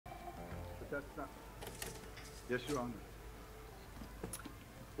That's not... Yes, Your Honor.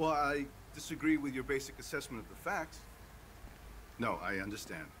 Well, I disagree with your basic assessment of the facts. No, I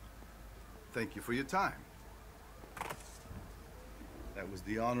understand. Thank you for your time. That was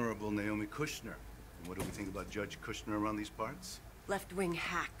the Honorable Naomi Kushner. And what do we think about Judge Kushner around these parts? Left-wing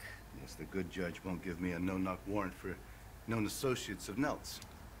hack. Yes, the good judge won't give me a no-knock warrant for known associates of Nelt's.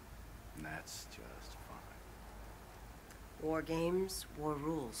 And that's just fine. War games, war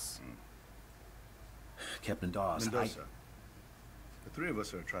rules. Captain Dawes, Mendoza. The three of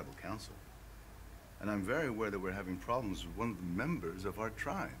us are a tribal council. And I'm very aware that we're having problems with one of the members of our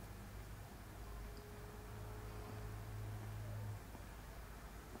tribe.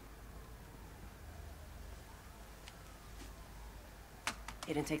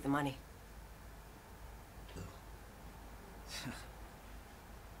 He didn't take the money.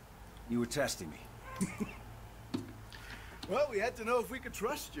 You were testing me. Well, we had to know if we could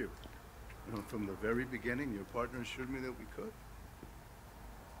trust you. You know, from the very beginning, your partner assured me that we could.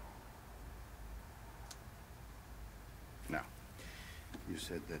 Now, you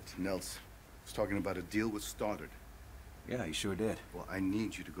said that Nelt's was talking about a deal with Stoddard. Yeah, he sure did. Well, I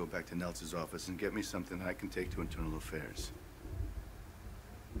need you to go back to Nelt's office and get me something that I can take to Internal Affairs.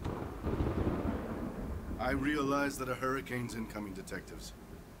 I realize that a hurricane's incoming, detectives.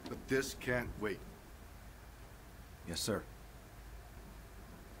 But this can't wait. Yes, sir.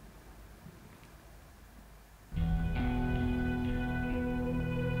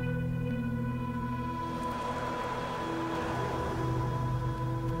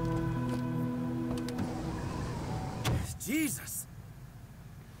 Jesus!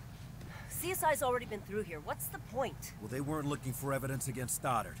 CSI's already been through here. What's the point? Well, they weren't looking for evidence against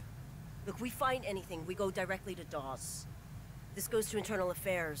Stoddard. Look, we find anything, we go directly to Dawes. This goes to Internal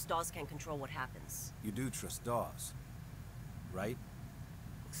Affairs. Dawes can't control what happens. You do trust Dawes, right?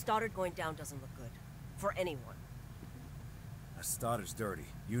 Stoddard going down doesn't look good. For anyone. Stoddard's dirty.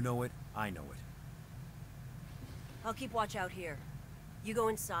 You know it, I know it. I'll keep watch out here. You go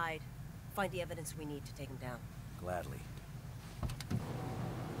inside, find the evidence we need to take him down. Gladly.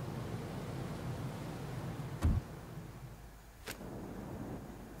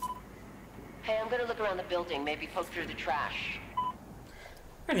 Hey, I'm gonna look around the building, maybe poke through the trash.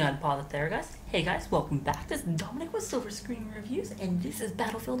 We're gonna pause it there, guys. Hey guys, welcome back. This is Dominic with Silver Screen Reviews, and this is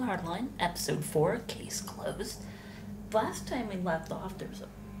Battlefield Hardline, Episode 4, Case Closed. Last time we left off, there was a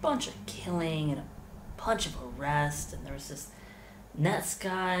bunch of killing and a bunch of arrests, and there was this Nets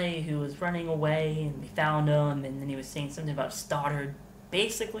guy who was running away, and we found him, and then he was saying something about Stoddard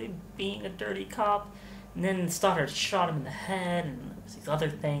basically being a dirty cop, and then Stoddard shot him in the head, and there was these other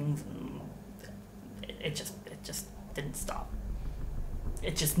things, and it just didn't stop.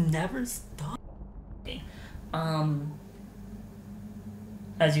 It just never stopped.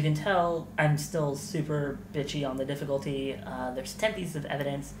 As you can tell, I'm still super bitchy on the difficulty. There's 10 pieces of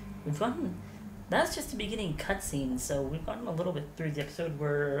evidence. We've gotten... That's just the beginning cutscene, so we've gotten a little bit through the episode.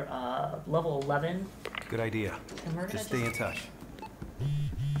 We're level 11. Good idea. And we're Just stay in touch.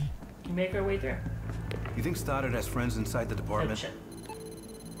 Make our way through. You think Stoddard has friends inside the department? Shit.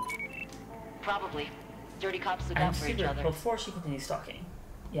 Probably. Dirty cops look out for each other. Before she continues talking.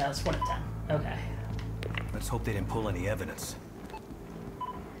 Yeah, it's 1 of 10. Okay. Let's hope they didn't pull any evidence.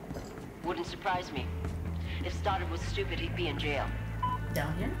 Wouldn't surprise me. If Stoddard was stupid, he'd be in jail.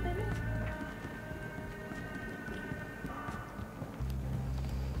 Down here, maybe?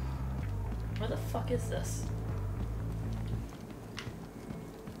 Where the fuck is this?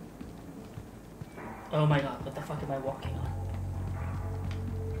 Oh my god, what the fuck am I walking on?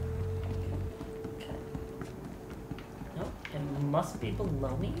 Okay. Nope, it must be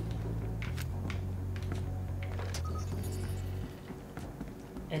below me.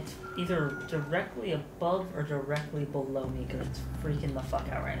 It's either directly above or directly below me because it's freaking the fuck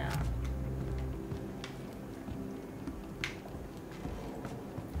out right now.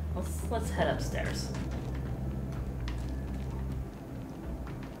 Let's head upstairs.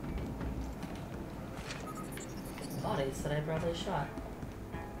 Bodies that I probably shot.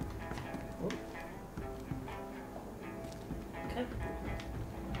 Oop. Okay.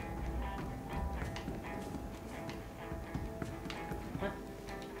 What?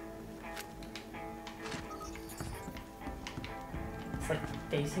 It's like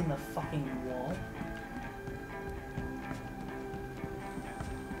facing the fucking wall.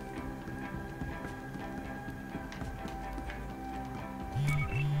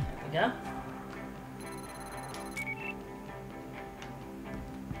 Yeah.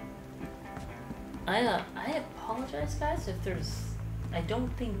 I apologize, guys, if there's... I don't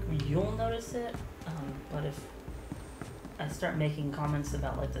think you'll notice it, but if... I start making comments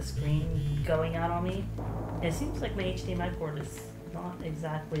about like the screen going out on me, it seems like my HDMI port is not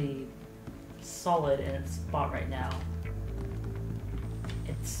exactly solid in its spot right now.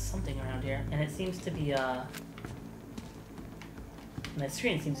 It's something around here, and it seems to be my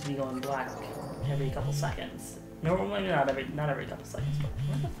screen seems to be going black every couple seconds. Normally not every couple seconds, but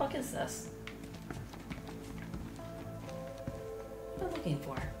what the fuck is this? What am I looking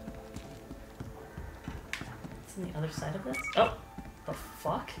for? It's on the other side of this? Oh! The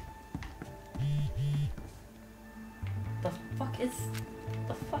fuck? The fuck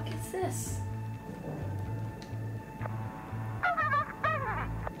is this?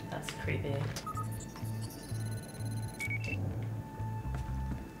 That's creepy.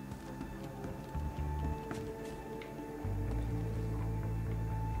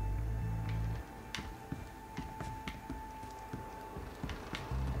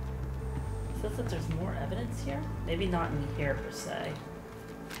 Says that there's more evidence here? Maybe not in here per se.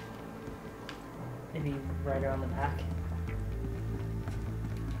 Maybe right around the back.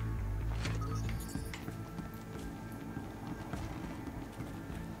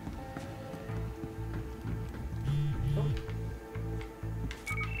 Oh.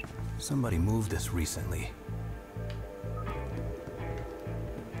 Somebody moved this recently.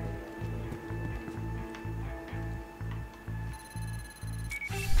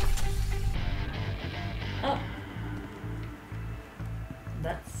 Oh.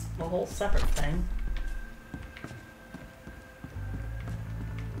 That's a whole separate thing.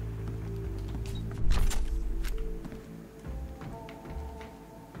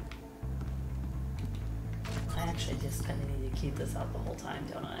 I actually just kind of need to keep this out the whole time,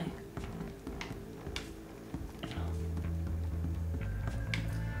 don't I? Yeah.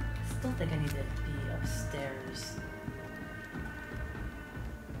 I still think I need to be upstairs.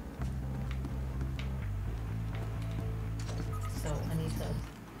 So I need to...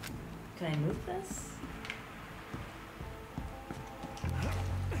 Can I move this?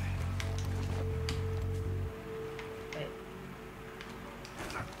 Wait.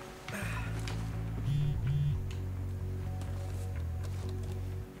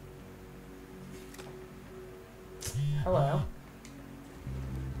 Hello.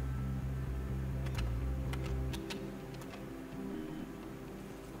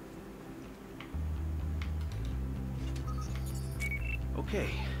 Okay,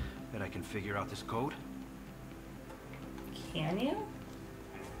 bet I can figure out this code. Can you?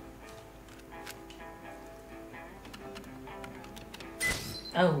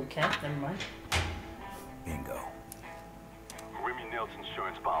 Oh, okay, never mind. Bingo. Remy Nelson's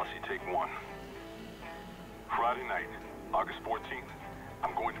insurance policy, take one. Friday night, August 14th,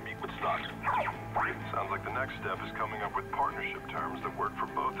 I'm going to meet with Stock. It sounds like the next step is coming up with partnership terms that work for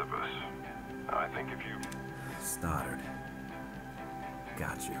both of us. I think if you... Stoddard.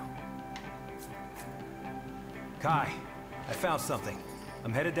 Got you. Khai, I found something.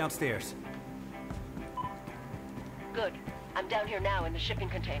 I'm headed downstairs. Good. I'm down here now in the shipping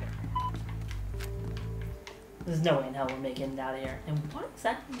container. There's no way in hell we're making it out of here. And what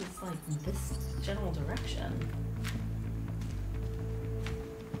exactly is like this general direction?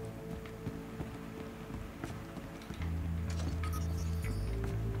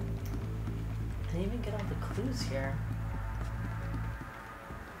 I didn't even get all the clues here.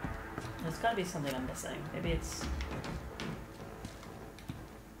 There's gotta be something I'm missing. Maybe it's...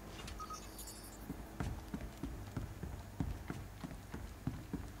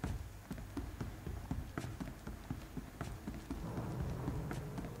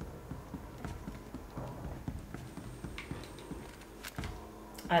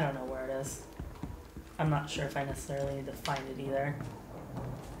 I don't know where it is. I'm not sure if I necessarily need to find it either.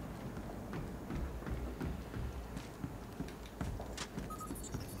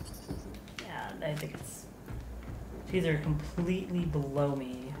 Yeah, I think it's either completely below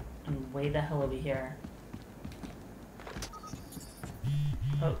me and way the hell over here.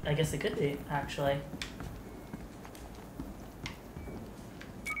 Oh, I guess it could be, actually.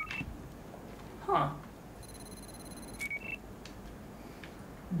 Huh.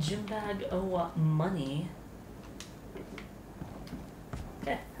 Gym bag, money.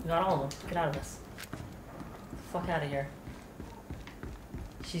 Okay, we got all of them. Get out of this. Fuck out of here.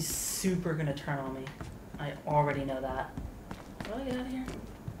 She's super gonna turn on me. I already know that. How do I get out of here?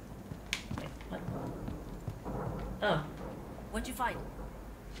 Wait, what? Oh. What'd you find?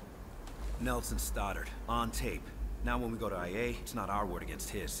 Nelson Stoddard, on tape. Now when we go to IA, it's not our word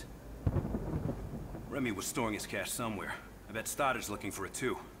against his. Remy was storing his cash somewhere. I bet Stoddard's looking for it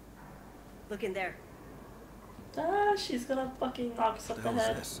too. Look in there. Ah, she's gonna fucking knock us What up the the hell is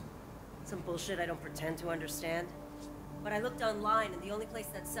head. this? Some bullshit I don't pretend to understand. But I looked online, and the only place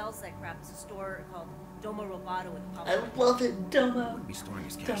that sells that crap is a store called Domo Robato in I Palo. love it, Domo. Wouldn't be storing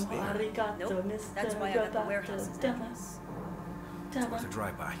his cash Domo there. arigato, Nope, Mr. that's why I got the Roboto. warehouse's Domo. address. It's worth a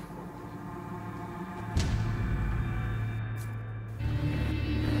drive-by.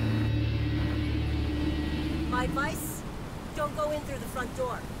 My advice? Don't go in through the front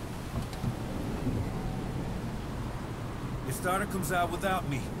door. Your starter comes out without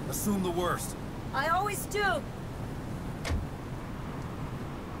me. Assume the worst. I always do!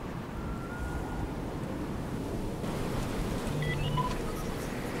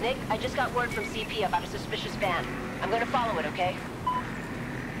 Nick, I just got word from CP about a suspicious van. I'm gonna follow it, okay?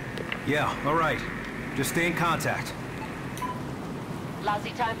 Yeah, all right. Just stay in contact.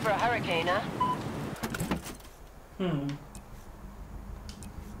 Lousy time for a hurricane, huh?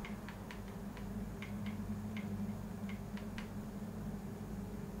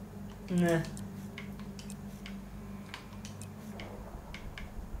 Nah.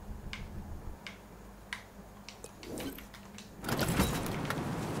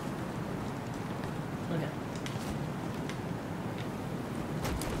 Okay.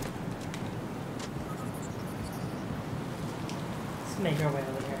 Let's make our way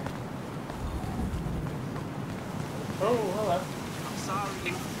over here. Oh, hello. I'm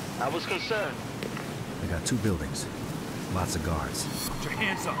sorry. I was concerned. They got 2 buildings. Lots of guards. Put your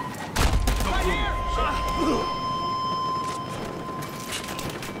hands up.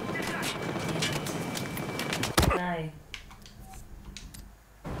 Hi.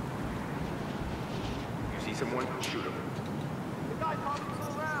 You see someone? Shoot him.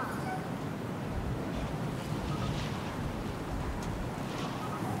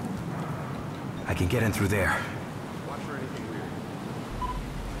 I can get in through there. Watch for anything weird.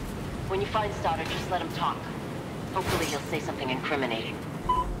 When you find Stoddard, just let him talk. Hopefully he'll say something incriminating.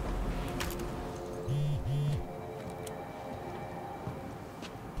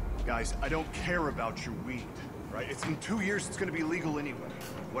 Guys, I don't care about your weed, right? It's in 2 years, it's gonna be legal anyway.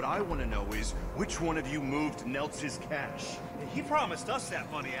 What I want to know is, which one of you moved Neltz's cash? He promised us that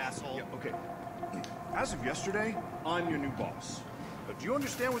money, asshole. Yeah, okay. As of yesterday, I'm your new boss. But do you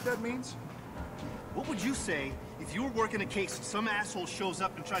understand what that means? What would you say if you were working a case and some asshole shows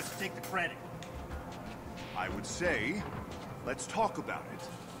up and tries to take the credit? I would say, let's talk about it.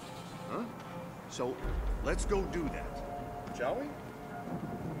 Huh? So, let's go do that. Shall we?